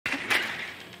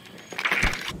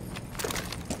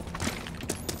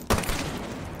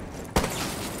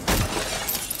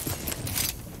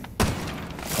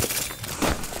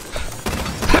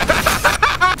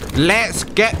Let's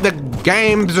get the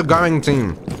games going,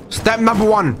 team. Step number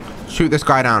 1, shoot this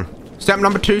guy down. Step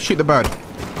number 2, shoot the bird.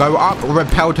 Go up,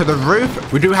 rappel to the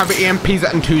roof. We do have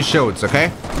EMPs and 2 shields,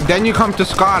 okay? Then you come to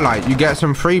Skylight, you get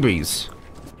some freebies.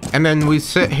 And then we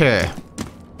sit here.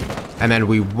 And then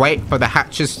we wait for the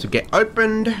hatches to get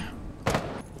opened.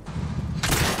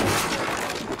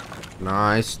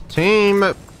 Nice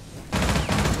team.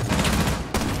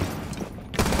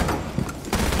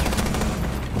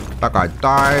 That guy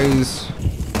dies.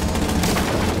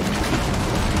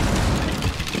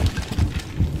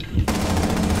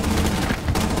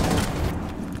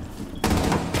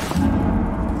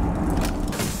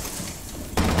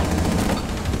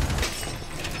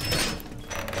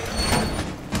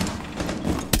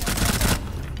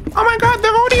 Oh my god,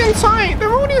 they're already inside!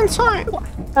 They're already inside!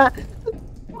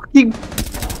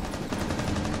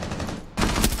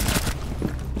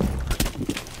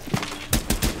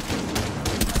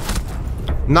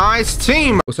 Nice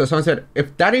team! Also, someone said,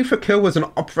 if Daddy Thaqil was an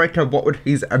operator, what would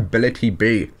his ability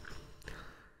be?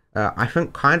 I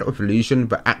think kind of illusion,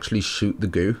 but actually shoot the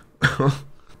goo.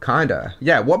 Kinda.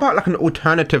 Yeah, what about like an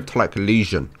alternative to like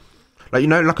illusion? Like, you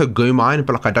know, like a goo mine,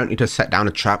 but like I don't need to set down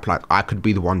a trap, like I could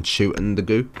be the one shooting the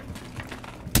goo.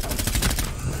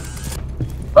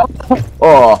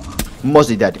 Oh,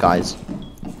 mostly dead, guys.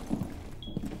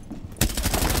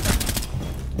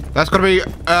 That's gotta be,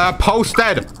 Pulse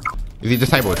dead. Is he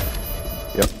disabled?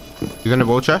 Yep. He's in a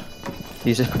wheelchair?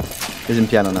 He's in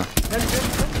piano now.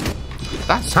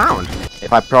 That sound.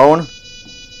 If I prone.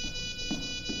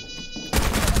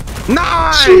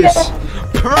 Nice!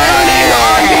 Proning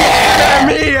on the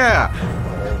enemy!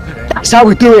 That's how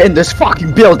we do it in this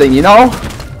fucking building, you know?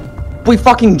 We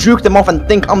fucking juke them off and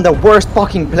think I'm the worst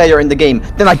fucking player in the game.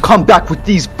 Then I come back with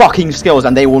these fucking skills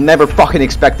and they will never fucking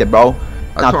expect it, bro.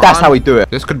 Now that's how we do it.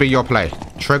 This could be your play.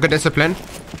 Trigger discipline.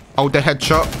 Hold the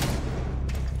headshot.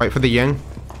 Wait for the yin.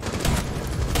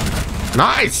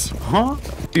 Nice! Huh?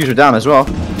 Diffuser down as well.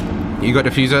 You got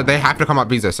diffuser. They have to come up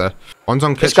visa, sir. One's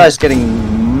on kitchen. This guy's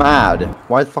getting mad.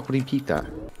 Why the fuck would he keep that?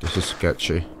 This is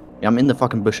sketchy. Yeah, I'm in the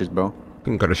fucking bushes, bro.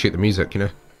 You gotta shoot the music, you know.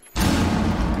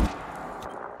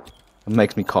 It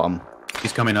makes me calm.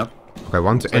 He's coming up. Okay,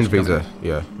 one's in visa,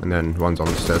 yeah, and then one's on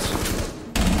the stairs.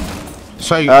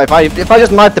 So if I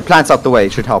just knife the plants out the way,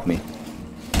 it should help me.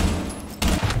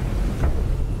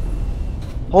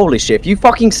 Holy shit! If you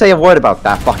fucking say a word about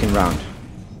that fucking round,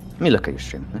 let me look at your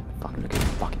stream. Fucking look at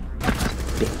your fucking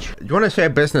bitch. You want to say a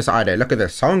business idea? Look at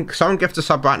this. Someone gift a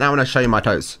sub right now, and I show you my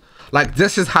toes. Like,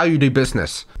 this is how you do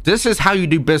business. This is how you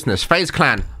do business. FaZe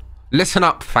Clan, listen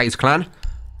up, FaZe Clan.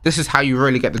 This is how you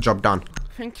really get the job done.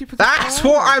 Thank you for That's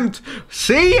what I'm...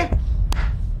 See?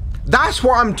 That's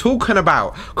what I'm talking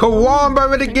about. Kawamba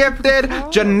with the gifted.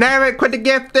 Generic with the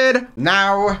gifted.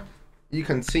 Now, you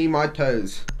can see my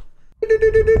toes.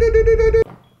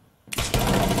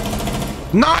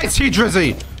 Nice, he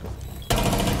Drizzy.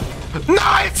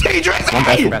 Nice, he Drizzy. One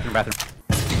bathroom.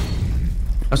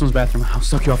 This one's bathroom. I'll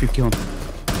suck you off, you kill him.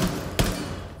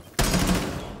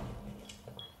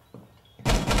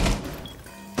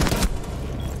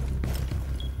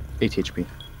 HP.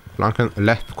 Flanking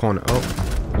left corner. Oh.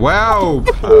 Well.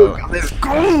 Let's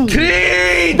go.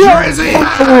 Drizzy.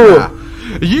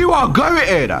 You are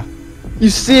goated.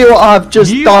 You see what I've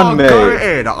just done, mate?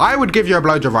 Goated. I would give you a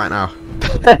blowjob right now.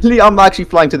 I'm actually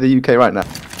flying to the UK right now.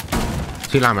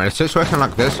 See, Lama, in a situation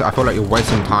like this, I feel like you're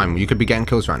wasting time. You could be getting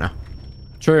kills right now.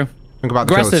 True. Think about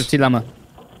the aggressive, kills. T-Lama.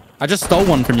 I just stole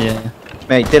one from you.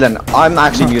 Mate, Dylan, I'm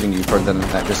actually muting you for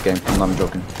this game. I'm not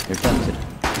joking. You're talented.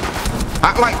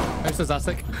 Act like... Who's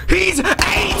Zastic? He's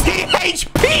 80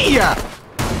 HP!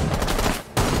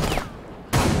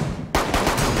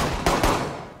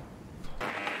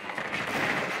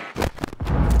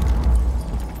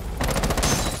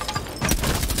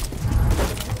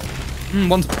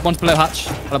 One's below hatch.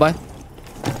 Alibi.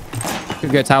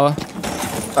 Could go tower.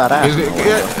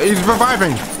 He's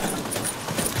reviving.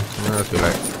 No, that's too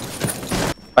late.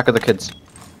 Back of the kids.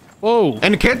 Whoa.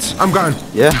 Any kids? I'm going.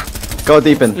 Yeah. Go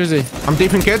deep in. Who's he? I'm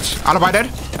deep in kids. Alibi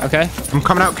dead. Okay. I'm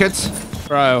coming out, kids.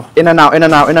 Bro. In and out, in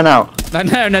and out, in and out. No,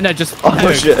 just... Oh,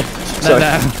 no. Shit. No.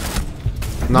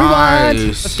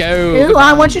 Nice. Let's go. Ew,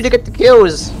 I want you to get the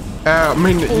kills. I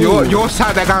mean, you're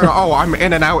sat there going, oh, I'm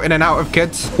in and out of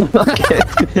kids. Okay.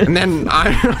 And then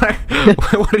I'm like,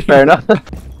 what are you... Fair enough.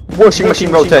 Washing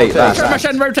machine rotate. Washing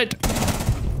machine rotate.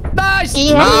 Nice.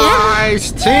 Yeah.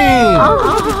 Nice team.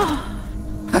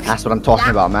 That's what I'm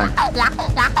talking about, man.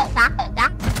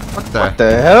 What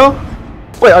the hell?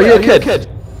 Wait, are you a kid?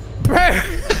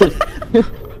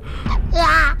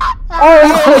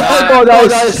 my god,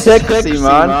 that was sexy,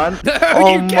 man.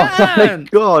 Oh You my can!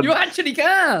 god. You actually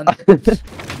can!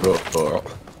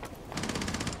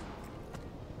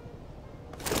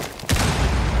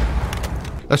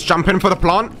 Let's jump in for the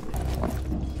plant.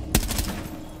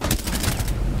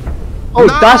 Oh,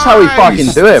 that's how we fucking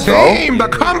do it, bro. Team, the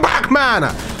comeback, man.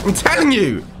 I'm telling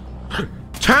you.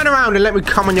 Turn around and let me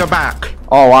come on your back.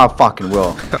 Oh, I fucking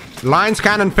will. Line,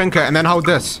 scan, and finger, and then hold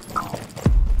this.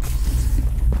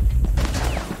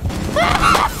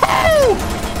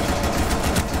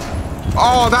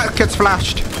 Oh, that gets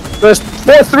flashed. There's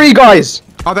 3 guys.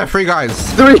 Oh, they're 3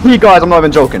 guys. 3 guys, I'm not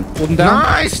even joking. One down.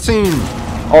 Nice team.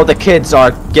 Oh, the kids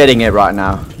are getting it right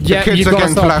now. Yeah, kids you've are got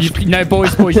to getting stop. flashed. No,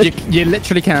 boys, you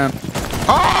literally can't.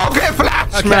 Oh, get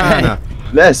flashed, Okay. man.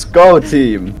 Let's go,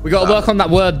 team. We got to work on that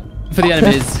word for the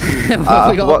enemies. we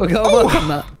got to work on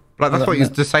that. Like, that's what you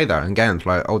used to say though in games.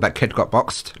 Like, oh, that kid got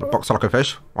boxed like a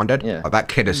fish. One dead. Yeah. Like, that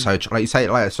kid is so like you say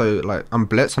it like so like I'm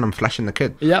blitz and I'm flashing the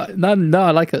kid. Yeah, no,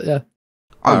 I like it. Yeah,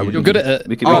 Oh, you're good at it.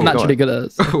 we can I'm keep naturally going.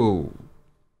 good at it. Ooh.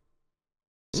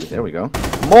 There we go.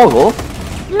 Mogul.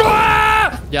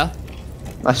 Yeah.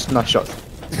 Nice shot.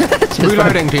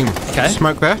 Reloading team. Okay.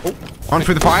 Smoke there. On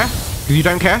through the fire. Because you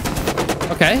don't care.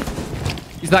 Okay.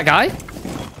 He's that guy.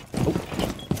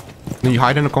 Then you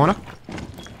hide in the corner.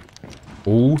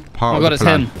 All part Oh of God, the it's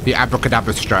plan. him. The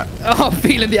abracadabra strat. Oh, I'm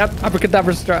feeling the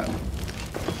abracadabra strap.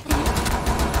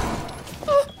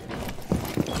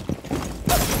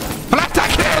 Flash that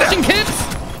kid! Flashing kids.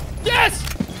 Yes.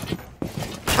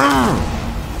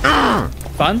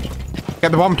 Fun.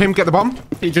 Get the bomb, team. Get the bomb.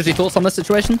 Any Drizzy thoughts on this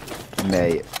situation?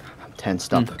 Mate, I'm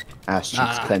tensed up. Ass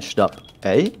cheeks clenched up.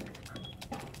 Hey?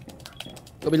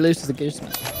 Got to be loose as a goose.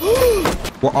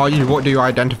 What are you? What do you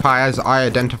identify as? I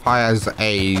identify as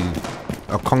a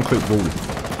concrete wall.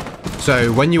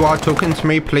 So when you are talking to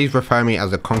me, please refer me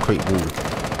as a concrete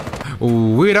wall.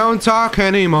 Ooh, we don't talk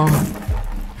anymore.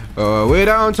 We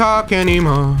don't talk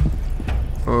anymore.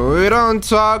 We don't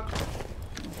talk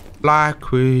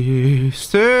like we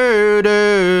used to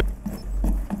do.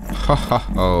 Ha ha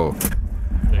ho.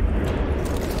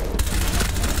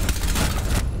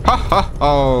 Ha ha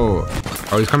ho.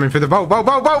 Oh, he's coming through the vault. Whoa.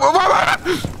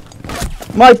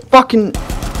 My fucking...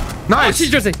 Nice. She's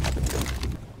Drizzy.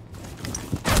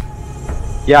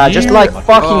 Yeah, just You- like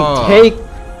fucking take...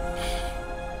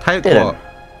 Take Dylan, what?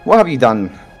 what have you done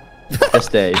this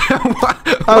day?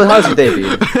 How's your day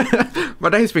been? My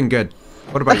day's been good.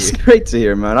 What about That's you? great to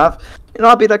hear, man. I've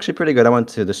been actually pretty good. I went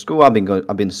to the school. I've been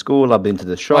to school. I've been to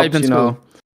the shops. you've been you to know. school?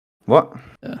 What?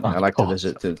 Yeah. I like to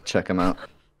visit to check them out.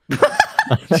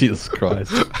 Jesus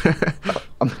Christ.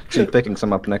 I'm actually picking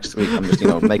some up next week. I'm just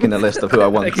making a list of who I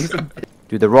want.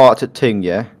 Do the rotted thing,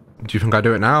 yeah. Do you think I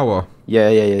do it now or? Yeah.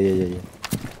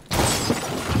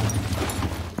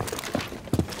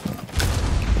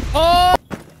 Oh.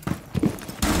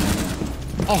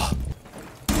 Oh.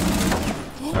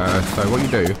 So what you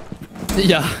do?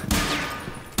 Yeah.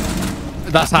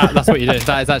 That's what you do.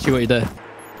 That is actually what you do.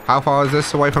 How far is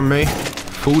this away from me?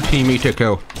 40-meter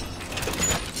kill.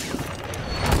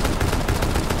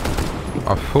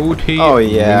 A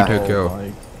 40-meter kill.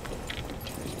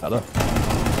 Hello.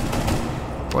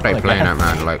 What are they playing at,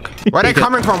 man? Like, where are they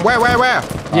coming from? Where?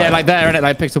 Yeah, like there, innit?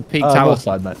 Like Pixel Peak Tower. North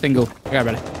side, mate. Single. Okay,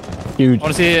 ready. Huge. I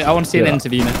want to see an Yeah.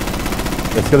 interview now.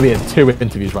 It's gonna be 2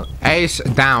 interviews, right? Ace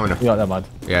down. Yeah, never mind.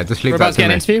 Yeah, just leave We're that about to get to an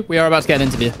me. interview. We are about to get an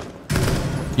interview.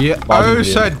 Yeah. Bad Oh,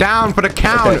 interview. sir, down for the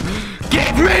count. Okay.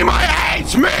 Give me my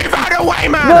ace. Move out of the way,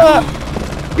 man.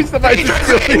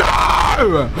 T-Drizzy,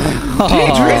 no!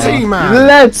 T-Drizzy, man.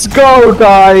 Let's go,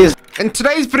 guys. In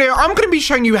today's video, I'm going to be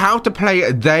showing you how to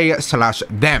play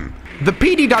they/them. The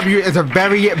PDW is a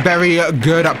very, very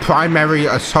good primary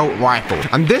assault rifle.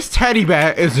 And this teddy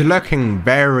bear is looking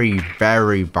very,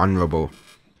 very vulnerable.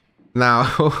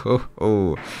 Now,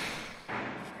 oh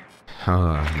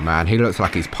man, he looks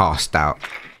like he's passed out.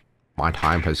 My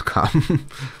time has come.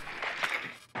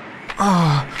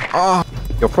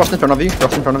 Yo, frost in front of you.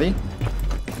 Frost in front of you.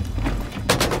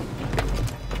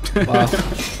 Wow.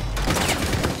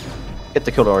 Get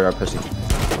the kill, or you're a pussy.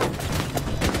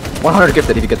 100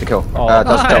 gifted if you get the kill. Oh,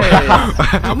 That's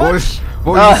dope.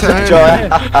 What were you saying?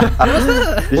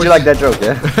 Did you like that joke,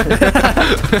 yeah?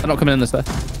 They're not coming in this way.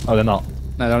 Oh, they're not.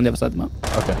 No, they're on the other side of the map.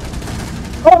 Okay.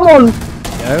 Hold on!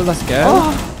 Go, let's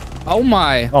go. Oh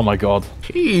my. Oh my god.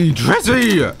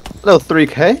 T-Drizzy! Little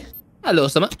 3k. Hello,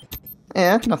 Summit.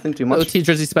 Yeah, nothing too Little much.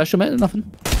 T-Drizzy special, mate. Nothing.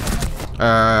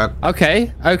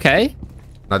 Okay.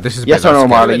 No, this is a Yes bit or no, less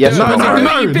Marley? scary. Yes or No, no, no,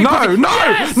 Marley? no.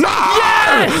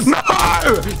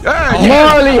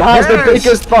 Marley has the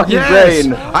biggest fucking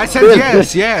brain. I said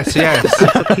yes.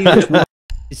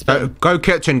 Go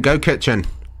kitchen, go kitchen.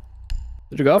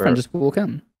 Did your girlfriend just walk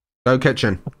in? Go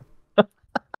kitchen.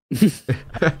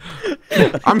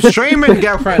 I'm streaming,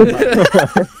 girlfriend.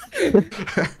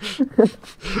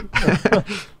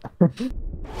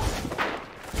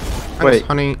 Thanks, Wait.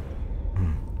 honey.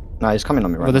 Nah, he's coming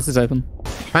on me right Oh, this is open.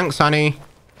 Thanks, honey.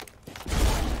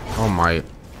 Oh my. now.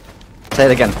 Say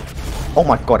it again. Oh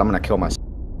my god, I'm gonna kill myself.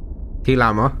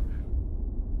 T-Lama.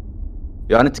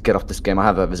 Yeah, I need to get off this game. I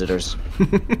have visitors.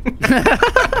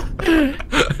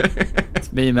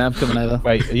 It's me, man. I'm coming over.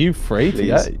 Wait, are you free? Please.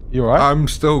 Yeah, you alright? I'm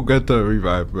still good to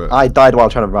revive, but... I died while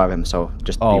trying to revive him, so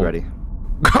just be Oh. ready.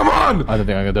 Come on! I don't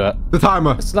think I'm gonna do it. The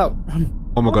timer. Slow.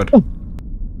 Oh my god.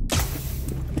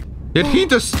 Did he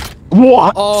just...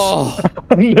 What? Oh.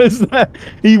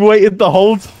 He waited the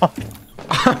whole time.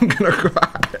 I'm gonna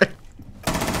cry.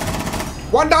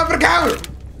 One down for the count!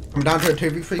 I'm down to a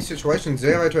 2v3 situation,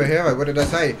 0 to a hero. What did I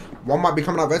say? One might be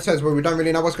coming up red says, but we don't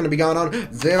really know what's going to be going on.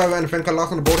 0 and Finker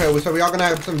lost on the board here, so we are going to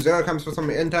have some 0 comes for some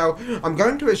intel. I'm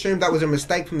going to assume that was a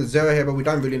mistake from the 0 here, but we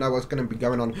don't really know what's going to be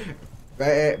going on.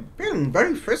 Being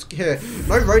very frisky here.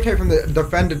 No rotate from the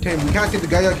defender team. We can't see the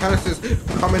Goyo canisters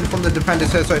coming from the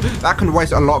defenders here, so that can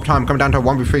waste a lot of time. Coming down to a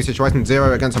 1v3 situation,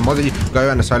 0 against a Mozzie,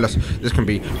 Goyo and a Solus. This can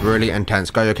be really intense.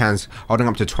 Goyo cans holding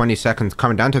up to 20 seconds,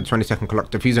 coming down to the 20-second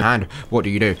clock. Diffusing hand. What do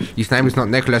you do? His name is not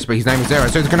Nicholas, but his name is 0.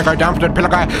 So he's going to go down for the pillar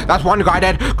guy. That's one guy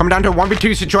dead. Coming down to a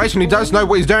 1v2 situation. He does know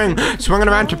what he's doing. Swinging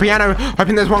around to piano,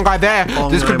 hoping there's one guy there.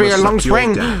 This could be a long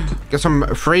swing. Get some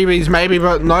freebies maybe,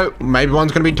 but no. Maybe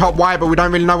one's going to be top white, but we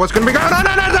don't really know what's going to be going on.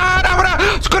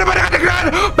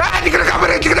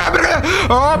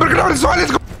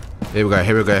 Here we go,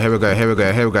 here we go, here we go, here we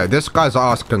go, here we go. This guy's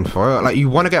asking for it. Like, you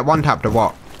want to get one tapped or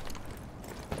what?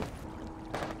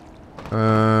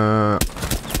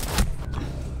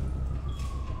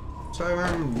 So,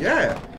 yeah.